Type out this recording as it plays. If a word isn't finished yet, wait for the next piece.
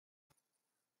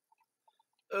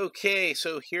Okay,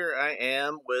 so here I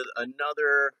am with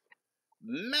another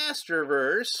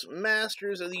Masterverse,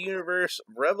 Masters of the Universe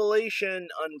Revelation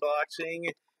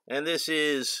unboxing, and this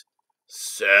is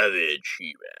Savage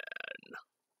He-Man.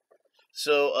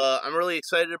 So, I'm really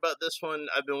excited about this one.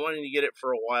 I've been wanting to get it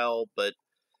for a while, but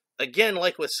again,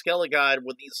 like with Skelegod,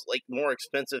 with these, more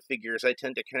expensive figures, I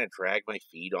tend to kind of drag my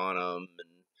feet on them, and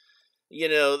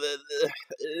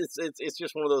it's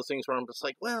just one of those things where I'm just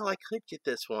like, well, I could get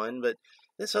this one, but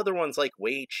this other one's like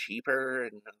way cheaper,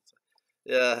 and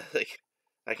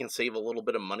I can save a little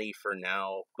bit of money for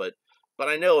now, but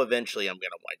I know eventually I'm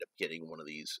gonna wind up getting one of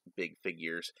these big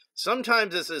figures.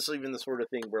 Sometimes this is even the sort of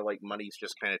thing where money's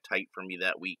just kind of tight for me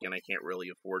that week, and I can't really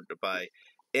afford to buy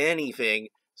anything.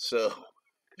 So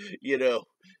you know,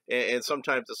 and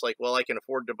sometimes it's like, well, I can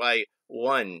afford to buy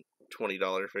one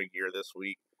 $20 figure this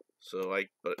week,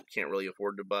 but can't really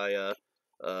afford to buy a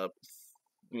 $30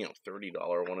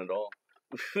 one at all.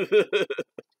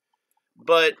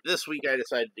 But this week I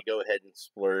decided to go ahead and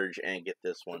splurge and get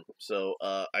this one. So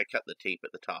I cut the tape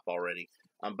at the top already.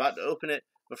 I'm about to open it,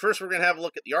 but first we're gonna have a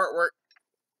look at the artwork,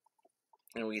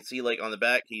 and we can see on the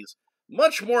back he's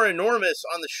much more enormous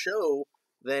on the show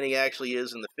than he actually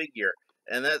is in the figure.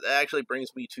 And that actually brings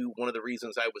me to one of the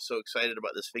reasons I was so excited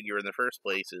about this figure in the first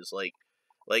place is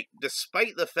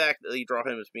despite the fact that they draw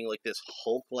him as being this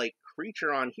Hulk-like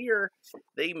creature on here,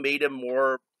 they made him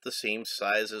more the same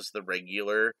size as the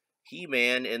regular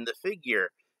He-Man in the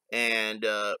figure. And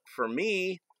for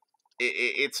me,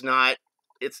 it's not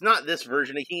this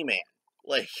version of He-Man.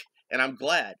 And I'm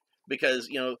glad, because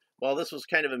while this was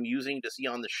kind of amusing to see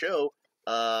on the show,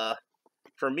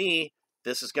 for me,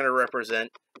 this is going to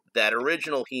represent that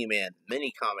original He-Man,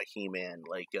 mini-comic He-Man.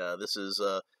 This is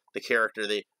the character,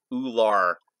 the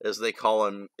OO-LARR, as they call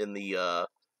him in the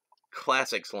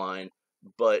classics line.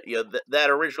 But, that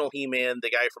original He-Man,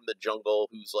 the guy from the jungle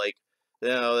who's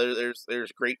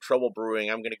there's great trouble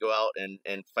brewing. I'm going to go out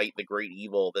and fight the great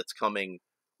evil that's coming.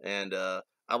 And I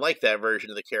like that version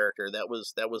of the character. That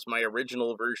was my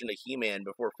original version of He-Man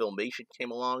before Filmation came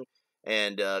along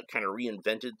and kind of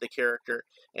reinvented the character.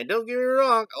 And don't get me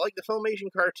wrong, I like the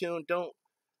Filmation cartoon. Don't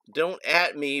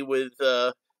at me with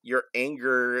your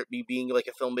anger at me being a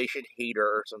Filmation hater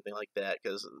or something like that,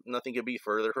 because nothing could be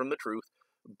further from the truth.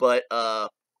 But I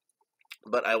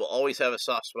will always have a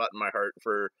soft spot in my heart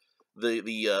for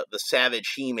the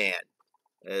Savage He-Man,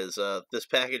 as this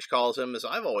package calls him, as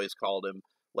I've always called him,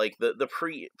 the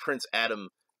pre-Prince Adam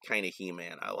kind of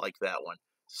He-Man. I like that one.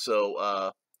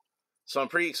 So I'm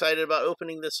pretty excited about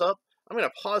opening this up. I'm going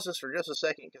to pause this for just a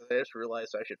second, because I just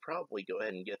realized I should probably go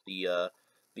ahead and get the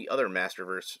other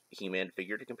Masterverse He-Man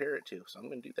figure to compare it to. So I'm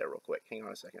going to do that real quick. Hang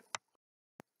on a second.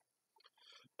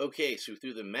 Okay, so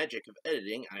through the magic of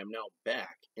editing, I am now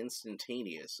back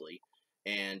instantaneously.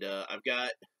 And I've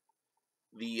got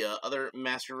the other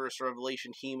Masterverse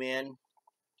Revelation He-Man,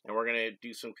 and we're going to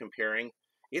do some comparing.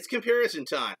 It's comparison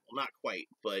time. Well, not quite,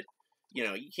 but,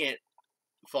 you can't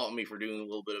fault me for doing a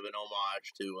little bit of an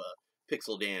homage to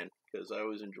Pixel Dan, because I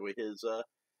always enjoyed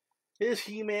his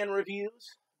He-Man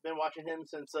reviews. Been watching him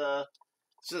since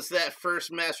that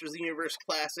first Masters of the Universe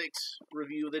Classics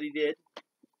review that he did.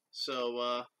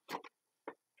 So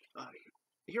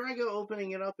here I go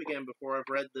opening it up again before I've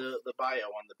read the bio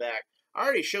on the back. I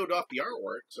already showed off the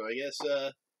artwork, so I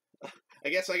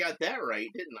guess I got that right,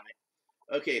 didn't I?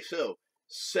 Okay, so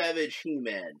Savage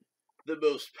He-Man, the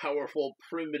most powerful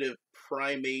primitive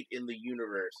primate in the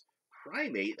universe.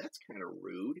 Primate? That's kind of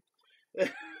rude.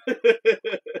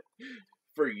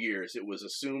 For years, it was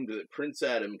assumed that Prince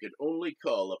Adam could only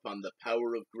call upon the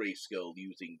power of Grayskull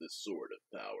using the Sword of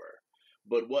Power.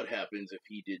 But what happens if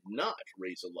he did not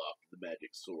raise aloft the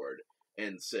magic sword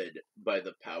and said, by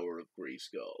the power of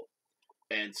Grayskull?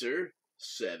 Answer,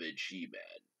 Savage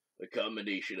He-Man, a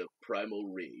combination of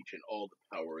primal rage and all the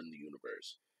power in the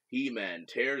universe. He-Man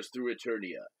tears through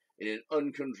Eternia in an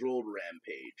uncontrolled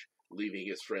rampage, leaving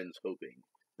his friends hoping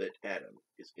that Adam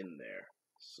is in there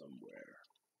somewhere.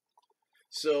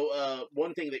 So,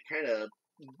 one thing that kind of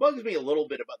bugs me a little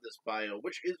bit about this bio,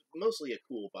 which is mostly a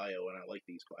cool bio, and I like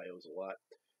these bios a lot,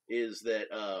 is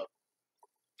that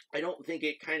I don't think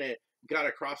it kind of got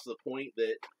across the point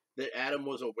that Adam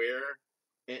was aware,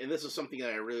 and this is something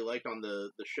that I really liked on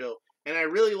the show, and I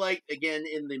really liked, again,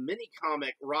 in the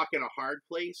mini-comic Rock in a Hard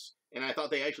Place, and I thought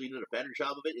they actually did a better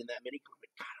job of it in that mini-comic.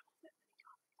 God, I love that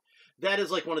mini-comic. That is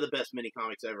one of the best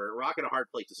mini-comics ever. Rock in a Hard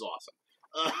Place is awesome.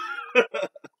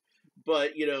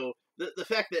 But, the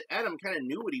fact that Adam kind of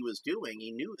knew what he was doing,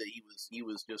 he knew that he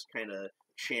was just kind of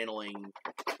channeling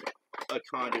a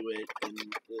conduit, and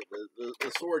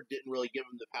the sword didn't really give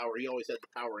him the power. He always had the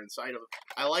power inside of him.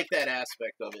 I like that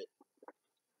aspect of it.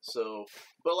 So,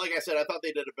 but like I said, I thought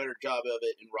they did a better job of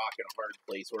it in Rock and a Hard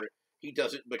Place, where he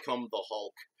doesn't become the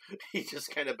Hulk. He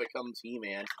just kind of becomes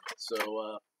He-Man.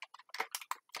 So,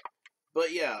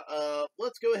 but yeah,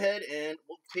 let's go ahead and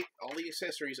we'll take all the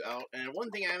accessories out. And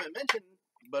one thing I haven't mentioned,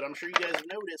 but I'm sure you guys have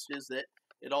noticed, is that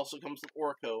it also comes with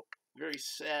Orko. Very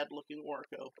sad-looking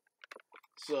Orko.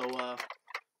 So,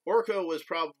 Orko was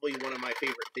probably one of my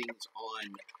favorite things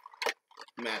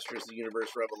on Masters of the Universe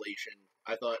Revelation.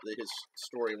 I thought that his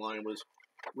storyline was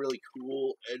really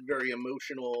cool and very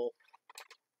emotional,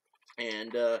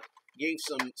 and gave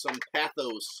some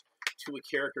pathos to a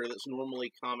character that's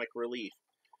normally comic relief.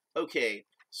 Okay,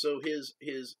 so his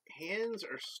hands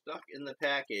are stuck in the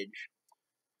package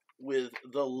with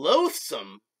the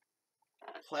loathsome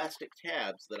plastic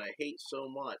tabs that I hate so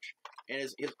much, and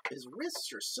his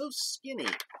wrists are so skinny,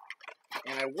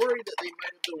 and I worry that they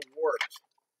might have been warped,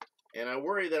 and I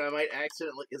worry that I might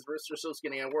accidentally, his wrists are so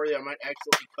skinny, I worry that I might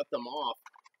accidentally cut them off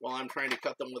while I'm trying to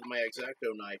cut them with my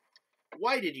X-Acto knife.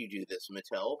 Why did you do this,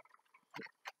 Mattel?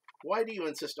 Why do you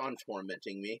insist on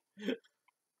tormenting me?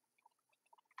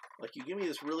 Like, you give me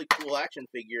this really cool action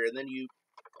figure, and then you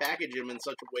package him in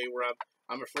such a way where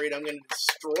I'm afraid I'm going to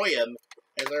destroy him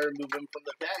as I remove him from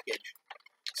the package.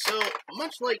 So,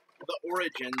 much like the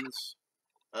Origins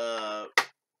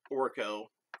Orko,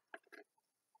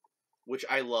 which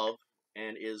I love,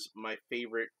 and is my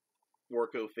favorite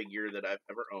Orko figure that I've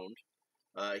ever owned,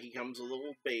 he comes with a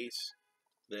little base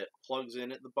that plugs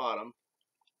in at the bottom.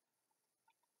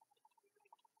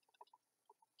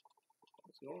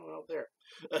 What's going on out there?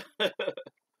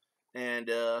 And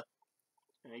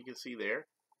you can see there,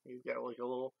 he's got like a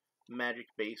little magic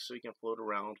base so he can float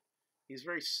around. He's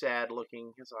very sad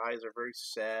looking. His eyes are very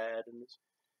sad, and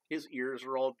his ears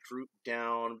are all drooped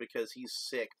down because he's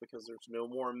sick, because there's no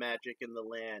more magic in the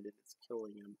land and it's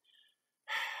killing him.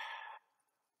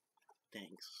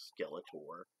 Thanks,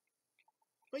 Skeletor.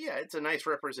 But yeah, it's a nice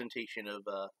representation of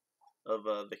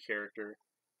the character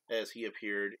as he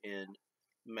appeared in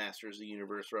Masters of the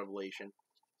Universe Revelation.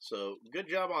 So good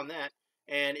job on that.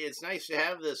 And it's nice to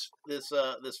have this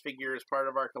figure as part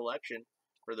of our collection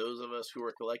for those of us who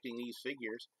are collecting these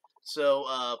figures. So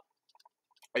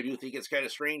I do think it's kind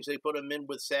of strange they put him in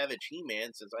with Savage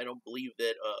He-Man, since I don't believe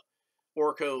that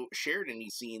Orko shared any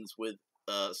scenes with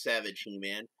Savage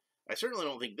He-Man. I certainly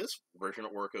don't think this version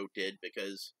of Orko did,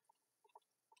 because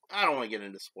I don't want to get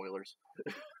into spoilers.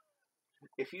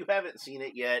 If you haven't seen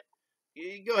it yet,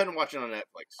 you go ahead and watch it on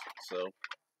Netflix. So,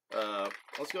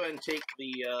 let's go ahead and take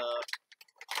the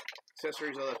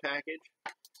accessories out of the package.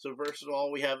 So first of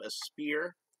all, we have a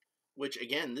spear, which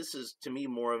again, this is to me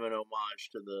more of an homage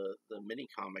to the mini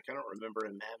comic. I don't remember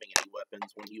him having any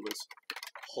weapons when he was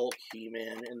Hulk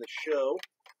He-Man in the show.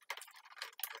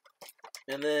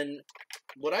 And then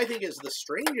what I think is the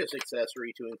strangest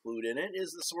accessory to include in it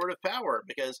is the Sword of Power,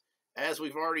 because as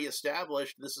we've already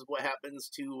established, this is what happens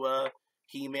to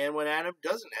He-Man when Adam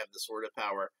doesn't have the Sword of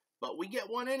Power. But we get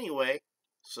one anyway,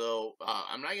 so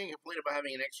I'm not going to complain about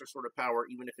having an extra Sword of Power,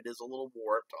 even if it is a little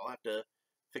warped. I'll have to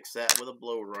fix that with a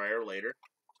blow dryer later.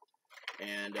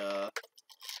 And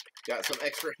got some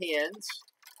extra hands,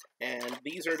 and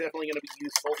these are definitely going to be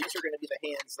useful. These are going to be the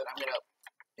hands that I'm going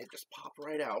to... It just popped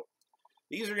right out.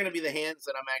 These are going to be the hands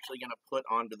that I'm actually going to put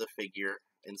onto the figure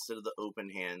instead of the open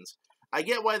hands. I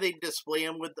get why they display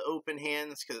them with the open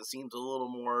hands, because it seems a little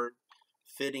more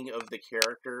fitting of the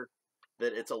character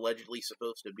that it's allegedly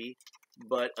supposed to be.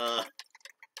 But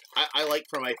I like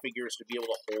for my figures to be able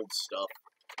to hold stuff,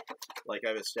 like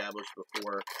I've established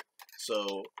before.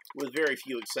 So, with very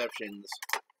few exceptions,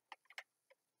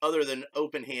 other than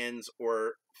open hands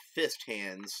or fist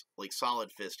hands, like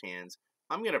solid fist hands,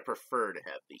 I'm going to prefer to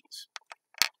have these.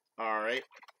 Alright,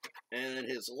 and then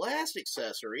his last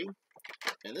accessory,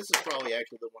 and this is probably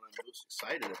actually the one I'm most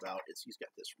excited about, is he's got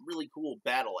this really cool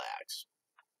battle axe.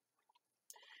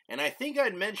 And I think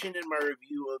I'd mentioned in my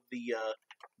review of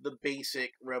the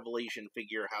basic Revelation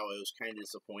figure how I was kind of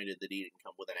disappointed that he didn't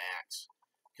come with an axe,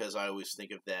 because I always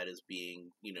think of that as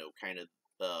being, you know, kind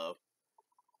of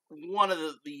one of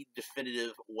the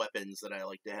definitive weapons that I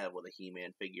like to have with a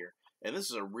He-Man figure. And this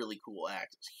is a really cool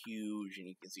axe. It's huge, and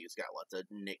you can see it's got lots of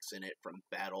nicks in it from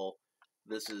battle.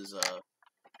 This is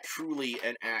truly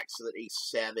an axe that a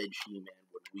savage He-Man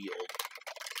would wield.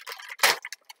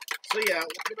 So yeah,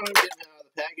 we're going to get him out of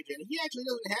the package, and he actually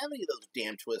doesn't have any of those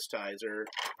damn twist ties or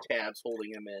tabs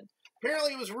holding him in.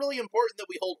 Apparently it was really important that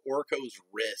we hold Orko's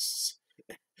wrists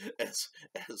as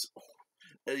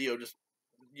you know, just,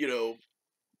 you know,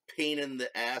 pain in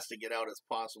the ass to get out as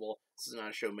possible. This is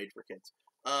not a show made for kids.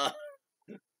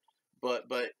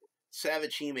 But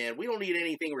Savage He-Man, we don't need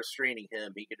anything restraining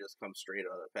him. He can just come straight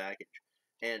out of the package.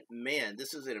 And man,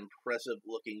 this is an impressive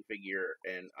looking figure,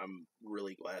 and I'm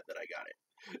really glad that I got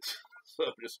it.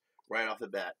 So just right off the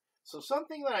bat. So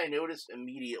something that I noticed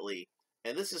immediately,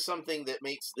 and this is something that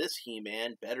makes this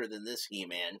He-Man better than this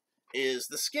He-Man, is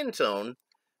the skin tone.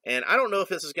 And I don't know if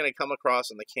this is going to come across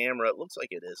on the camera. It looks like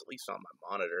it is, at least on my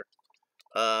monitor.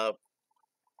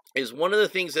 Is one of the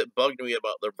things that bugged me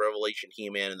about the Revelation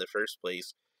He-Man in the first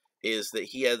place is that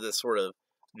he had this sort of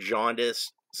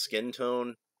jaundiced skin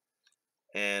tone.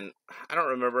 And I don't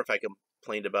remember if I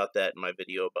complained about that in my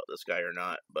video about this guy or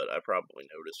not, but I probably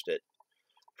noticed it.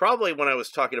 Probably when I was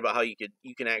talking about how you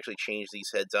can actually change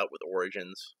these heads out with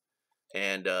Origins,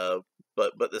 and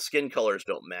but the skin colors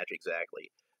don't match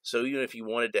exactly. So even if you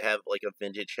wanted to have like a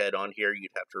vintage head on here,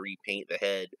 you'd have to repaint the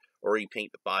head or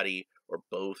repaint the body or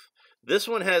both. This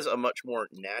one has a much more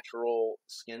natural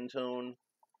skin tone,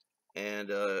 and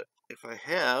if I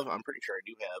have, I'm pretty sure I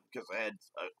do have, because I had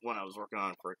one I was working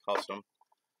on for a custom.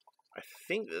 I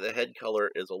think that the head color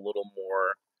is a little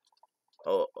more,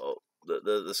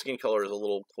 the skin color is a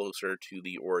little closer to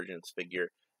the Origins figure.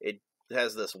 It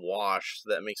has this wash, so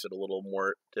that makes it a little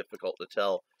more difficult to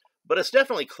tell. But it's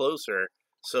definitely closer,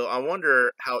 so I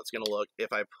wonder how it's going to look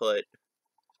if I put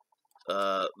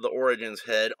the Origins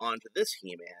head onto this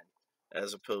He-Man,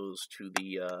 as opposed to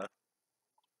the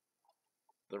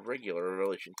regular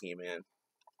Revelation He-Man.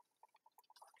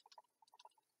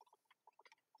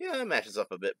 Yeah, that matches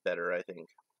up a bit better, I think.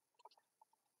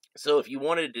 So if you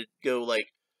wanted to go, like,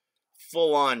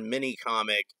 full-on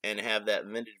mini-comic and have that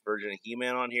vintage version of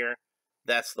He-Man on here,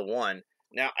 that's the one.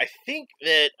 Now, I think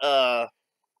that, I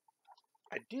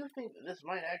do think that this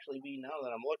might actually be, now that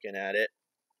I'm looking at it,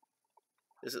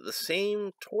 is it the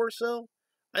same torso?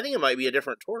 I think it might be a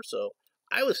different torso.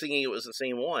 I was thinking it was the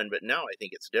same one, but now I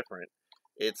think it's different.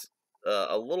 It's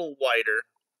a little wider,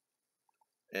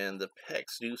 and the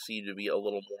pecs do seem to be a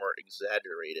little more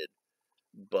exaggerated,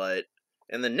 but,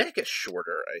 and the neck is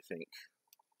shorter, I think.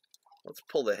 Let's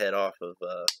pull the head off of,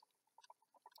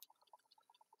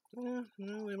 no,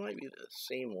 they might be the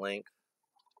same length,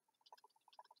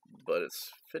 but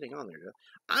it's fitting on there.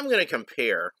 I'm going to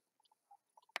compare.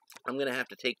 I'm going to have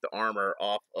to take the armor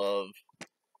off of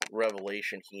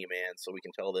Revelation He-Man so we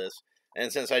can tell this.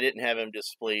 And since I didn't have him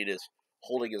displayed as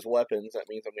holding his weapons, that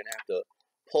means I'm going to have to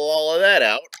pull all of that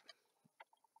out.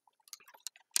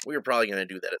 We were probably going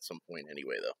to do that at some point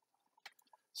anyway, though.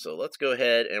 So let's go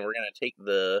ahead and we're going to take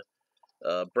the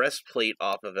breastplate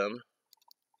off of him,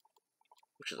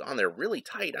 which is on there really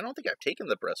tight. I don't think I've taken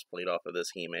the breastplate off of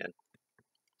this He-Man.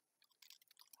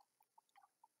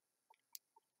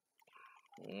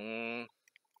 Maybe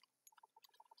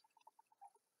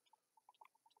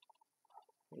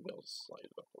I'll slide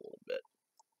it up a little bit.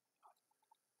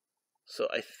 So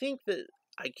I think that,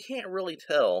 I can't really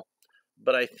tell,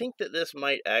 but I think that this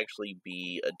might actually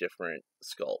be a different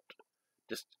sculpt.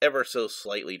 Just ever so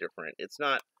slightly different. It's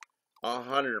not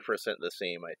 100% the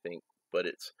same, I think, but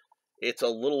it's a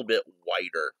little bit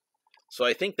wider. So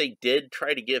I think they did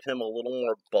try to give him a little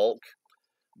more bulk,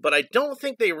 but I don't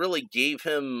think they really gave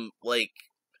him, like,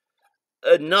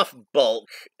 enough bulk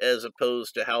as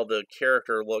opposed to how the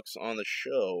character looks on the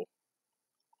show.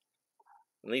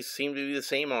 And these seem to be the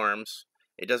same arms.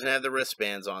 It doesn't have the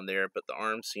wristbands on there, but the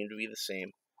arms seem to be the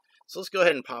same. So let's go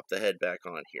ahead and pop the head back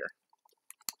on here.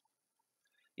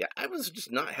 Yeah, I was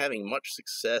just not having much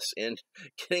success in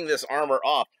getting this armor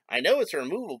off. I know it's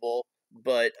removable,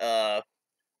 but I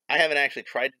haven't actually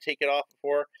tried to take it off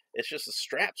before. It's just the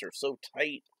straps are so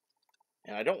tight,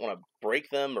 and I don't want to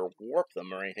break them or warp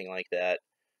them or anything like that.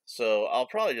 So I'll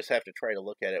probably just have to try to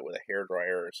look at it with a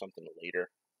hairdryer or something later.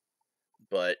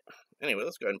 But anyway,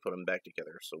 let's go ahead and put them back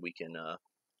together so we can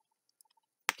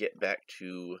get back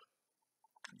to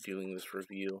doing this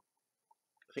review.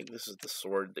 I think this is the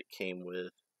sword that came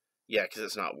with... Yeah, because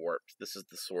it's not warped. This is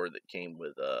the sword that came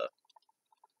with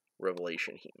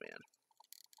Revelation He-Man.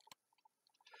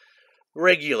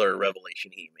 Regular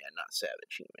Revelation He-Man, not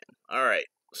Savage He-Man. Alright,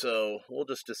 so we'll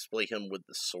just display him with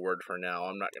the sword for now.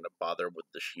 I'm not going to bother with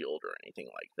the shield or anything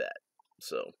like that.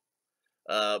 So,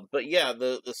 but yeah,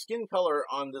 the skin color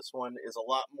on this one is a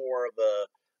lot more of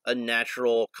a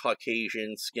natural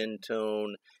Caucasian skin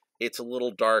tone. It's a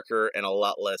little darker and a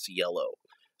lot less yellow.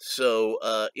 So,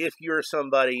 if you're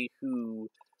somebody who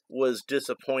was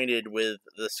disappointed with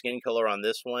the skin color on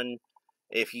this one,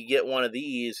 if you get one of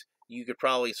these, you could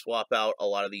probably swap out a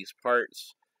lot of these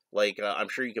parts. Like, I'm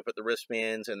sure you could put the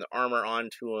wristbands and the armor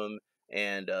onto them,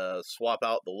 and swap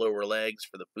out the lower legs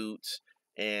for the boots.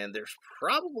 And there's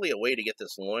probably a way to get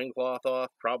this loincloth off,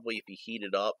 probably if you heat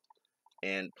it up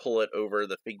and pull it over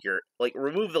the figure. Like,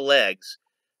 remove the legs,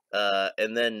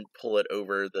 and then pull it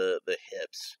over the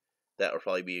hips. that would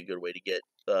probably be a good way to get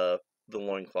the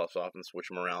loincloths off and switch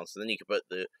them around. So then you could put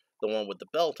the one with the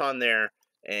belt on there,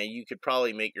 and you could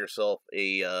probably make yourself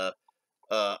a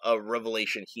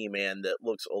Revelation He-Man that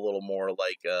looks a little more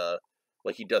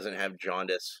like he doesn't have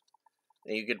jaundice.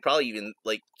 And you could probably even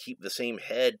like keep the same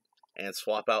head and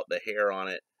swap out the hair on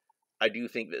it. I do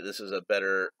think that this is a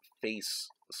better face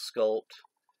sculpt.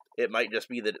 It might just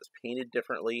be that it's painted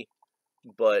differently,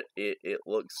 but it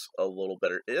looks a little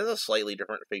better. It has a slightly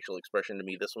different facial expression to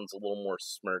me. This one's a little more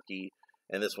smirky,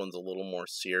 and this one's a little more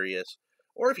serious.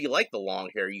 Or if you like the long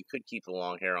hair, you could keep the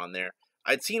long hair on there.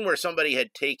 I'd seen where somebody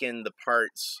had taken the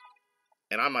parts,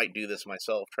 and I might do this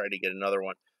myself, try to get another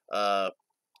one.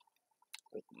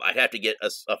 I'd have to get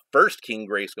a first King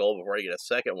Grayskull before I get a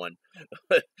second one,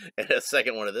 and a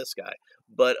second one of this guy.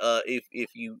 But if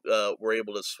you were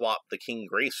able to swap the King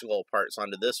Grayskull parts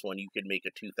onto this one, you could make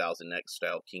a 2000X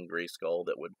style King Grayskull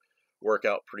that would work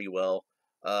out pretty well.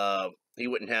 He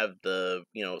wouldn't have the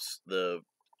the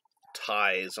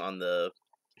ties on the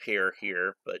hair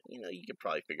here, but you could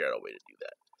probably figure out a way to do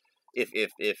that.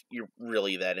 If you're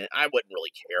really that in, I wouldn't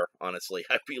really care, honestly.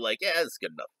 I'd be like, yeah, it's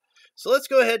good enough. So let's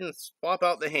go ahead and swap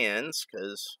out the hands,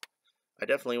 because I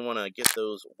definitely want to get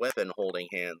those weapon-holding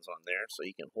hands on there so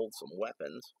you can hold some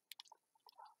weapons.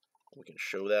 We can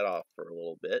show that off for a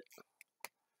little bit.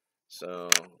 So,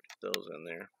 get those in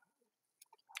there.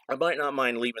 I might not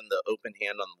mind leaving the open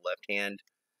hand on the left hand,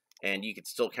 and you could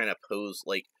still kind of pose,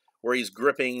 like, where he's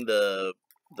gripping the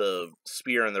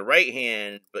spear in the right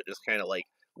hand, but just kind of, like,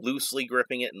 loosely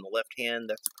gripping it in the left hand.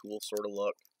 That's a cool sort of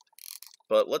look.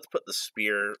 But let's put the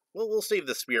spear, well, we'll save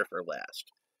the spear for last,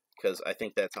 because I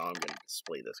think that's how I'm going to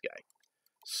display this guy.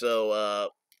 So,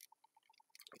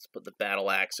 let's put the battle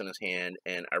axe in his hand,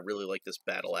 and I really like this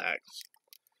battle axe.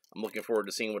 I'm looking forward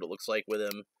to seeing what it looks like with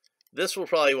him. This will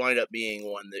probably wind up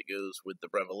being one that goes with the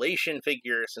Revelation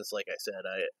figure, since, like I said,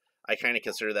 I kind of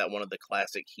consider that one of the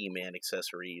classic He-Man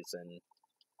accessories, and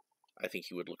I think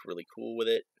he would look really cool with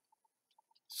it.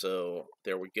 So,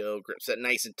 there we go. Grips that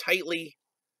nice and tightly.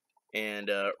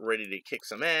 And ready to kick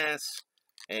some ass.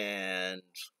 And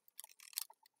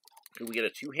could we get a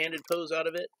two-handed pose out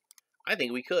of it? I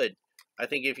think we could. I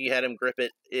think if you had him grip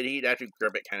it, he'd have to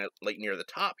grip it kind of like near the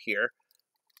top here.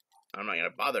 I'm not going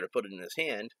to bother to put it in his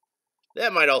hand.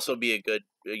 That might also be a good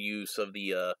use of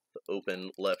the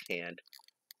open left hand.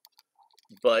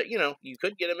 But, you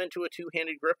could get him into a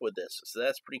two-handed grip with this, so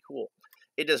that's pretty cool.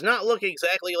 It does not look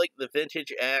exactly like the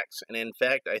vintage axe, and in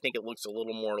fact, I think it looks a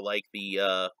little more like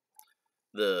the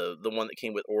one that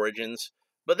came with Origins.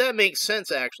 But that makes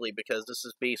sense, actually, because this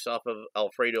is based off of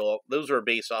Alfredo. Those are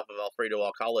based off of Alfredo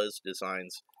Alcala's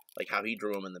designs, like how he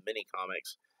drew them in the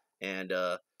mini-comics. And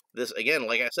this, again,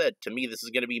 like I said, to me, this is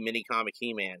going to be mini-comic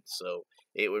He-Man, so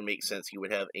it would make sense he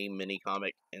would have a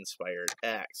mini-comic-inspired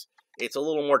axe. It's a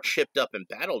little more chipped up and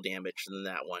battle damaged than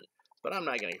that one, but I'm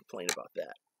not going to complain about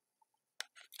that.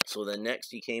 So then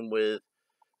next he came with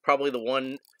probably the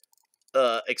one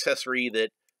accessory that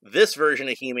this version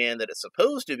of He-Man that it's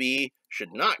supposed to be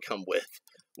should not come with,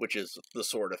 which is the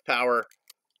Sword of Power.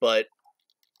 But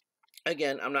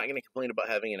again, I'm not going to complain about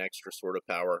having an extra Sword of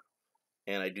Power,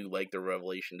 and I do like the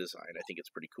Revelation design. I think it's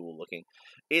pretty cool looking.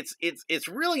 It's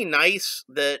really nice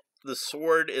that the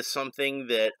sword is something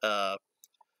that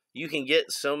you can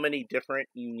get so many different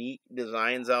unique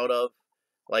designs out of.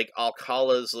 Like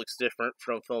Alcala's looks different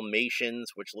from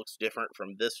Filmation's, which looks different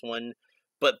from this one.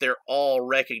 But they're all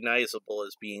recognizable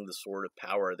as being the Sword of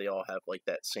Power. They all have, like,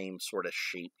 that same sort of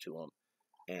shape to them.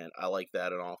 And I like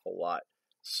that an awful lot.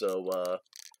 So,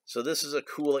 so this is a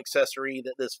cool accessory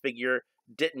that this figure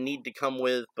didn't need to come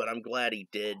with, but I'm glad he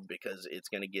did, because it's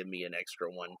going to give me an extra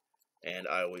one. And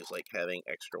I always like having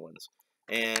extra ones.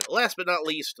 And last but not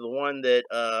least, the one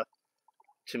that,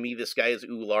 to me, this guy is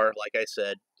OO-LARR, like I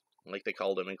said, like they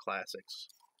called him in classics.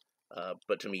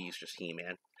 But to me, he's just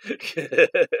He-Man.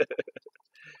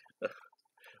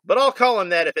 But I'll call him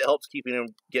that if it helps keeping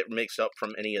him get mixed up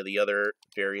from any of the other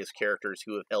various characters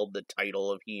who have held the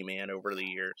title of He-Man over the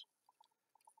years.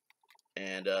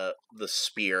 And the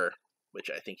spear,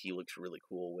 which I think he looks really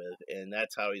cool with. And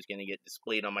that's how he's going to get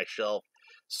displayed on my shelf.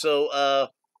 So,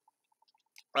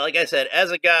 like I said, as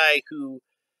a guy who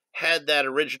had that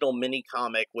original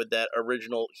mini-comic with that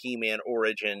original He-Man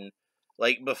origin,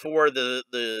 like before the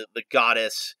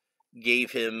goddess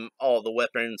gave him all the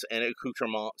weapons and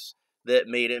accoutrements that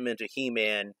made him into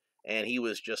He-Man, and he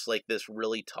was just like this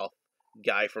really tough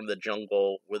guy from the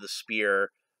jungle with a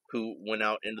spear who went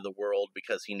out into the world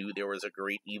because he knew there was a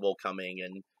great evil coming,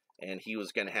 and he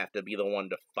was going to have to be the one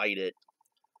to fight it.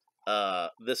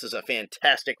 This is a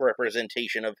fantastic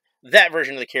representation of that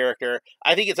version of the character.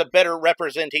 I think it's a better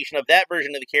representation of that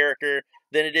version of the character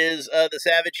than it is the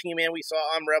Savage He-Man we saw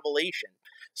on Revelation.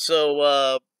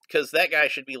 So, because that guy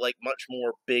should be like much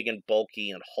more big and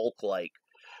bulky and Hulk-like.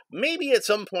 Maybe at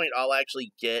some point I'll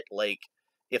actually get, like,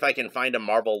 if I can find a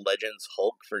Marvel Legends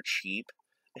Hulk for cheap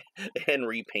and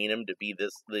repaint him to be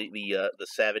the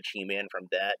Savage He-Man from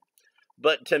that.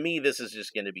 But to me, this is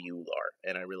just going to be OO-LARR,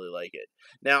 and I really like it.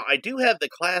 Now, I do have the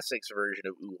Classics version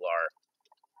of OO-LARR,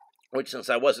 which, since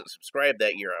I wasn't subscribed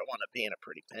that year, I want to pay a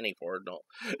pretty penny for it. No,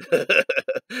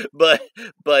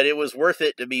 but it was worth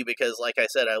it to me because, like I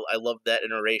said, I love that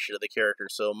iteration of the character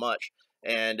so much,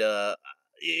 and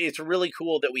it's really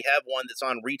cool that we have one that's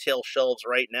on retail shelves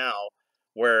right now.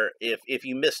 Where if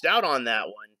you missed out on that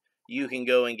one, you can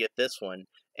go and get this one.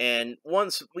 And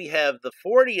once we have the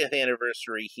 40th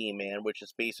anniversary He-Man, which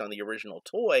is based on the original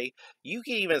toy, you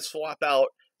can even swap out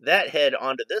that head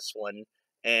onto this one,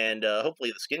 and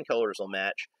hopefully the skin colors will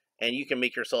match, and you can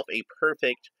make yourself a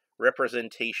perfect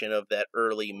representation of that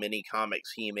early mini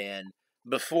comics He-Man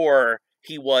before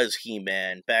he was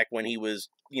He-Man, back when he was,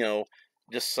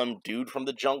 just some dude from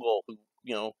the jungle who,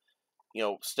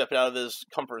 stepped out of his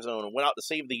comfort zone and went out to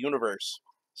save the universe.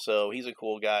 So he's a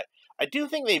cool guy. I do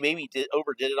think they maybe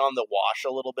overdid it on the wash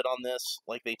a little bit on this,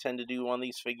 like they tend to do on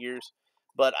these figures.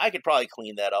 But I could probably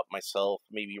clean that up myself,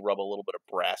 maybe rub a little bit of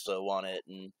Brasso on it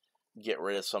and get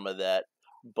rid of some of that.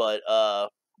 But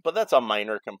that's a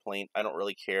minor complaint. I don't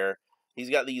really care. He's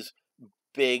got these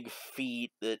big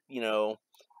feet that,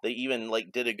 they even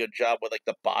like did a good job with like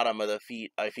the bottom of the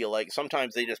feet. I feel like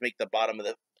sometimes they just make the bottom of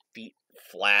the feet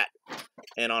flat,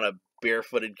 and on a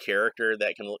barefooted character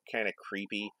that can look kind of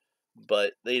creepy,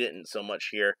 but they didn't so much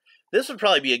here. This would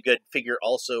probably be a good figure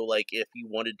also, like if you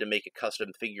wanted to make a custom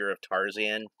figure of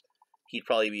Tarzan, he'd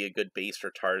probably be a good base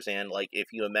for Tarzan. Like if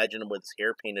you imagine him with his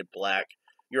hair painted black,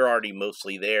 you're already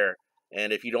mostly there.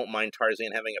 And if you don't mind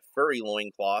Tarzan having a furry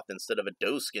loincloth instead of a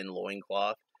doeskin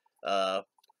loincloth,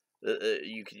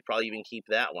 you could probably even keep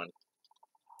that one.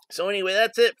 So anyway,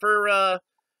 that's it for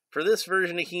this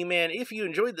version of He-Man. If you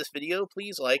enjoyed this video,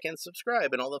 please like and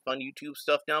subscribe and all the fun YouTube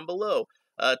stuff down below.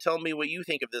 Tell me what you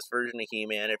think of this version of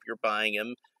He-Man, if you're buying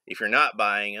him, if you're not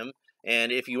buying him,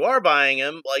 and if you are buying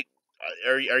him, like,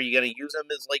 are you going to use him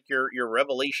as, like, your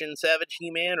Revelation Savage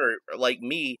He-Man, or like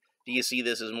me, do you see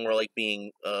this as more like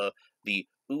being the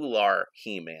OO-LARR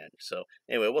He-Man? So,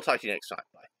 anyway, we'll talk to you next time.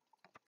 Bye.